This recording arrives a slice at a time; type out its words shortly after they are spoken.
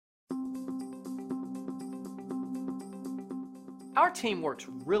Our team works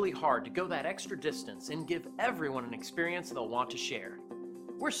really hard to go that extra distance and give everyone an experience they'll want to share.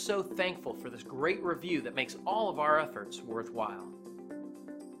 We're so thankful for this great review that makes all of our efforts worthwhile.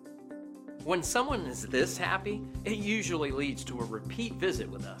 When someone is this happy, it usually leads to a repeat visit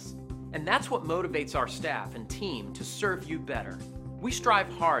with us. And that's what motivates our staff and team to serve you better. We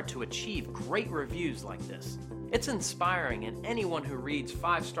strive hard to achieve great reviews like this. It's inspiring, and anyone who reads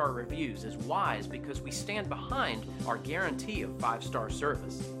 5-star reviews is wise because we stand behind our guarantee of 5-star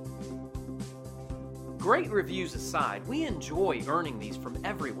service. Great reviews aside, we enjoy earning these from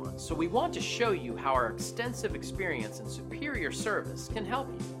everyone, so we want to show you how our extensive experience and superior service can help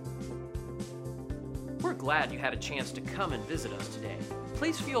you. We're glad you had a chance to come and visit us today.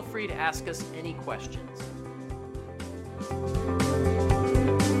 Please feel free to ask us any questions.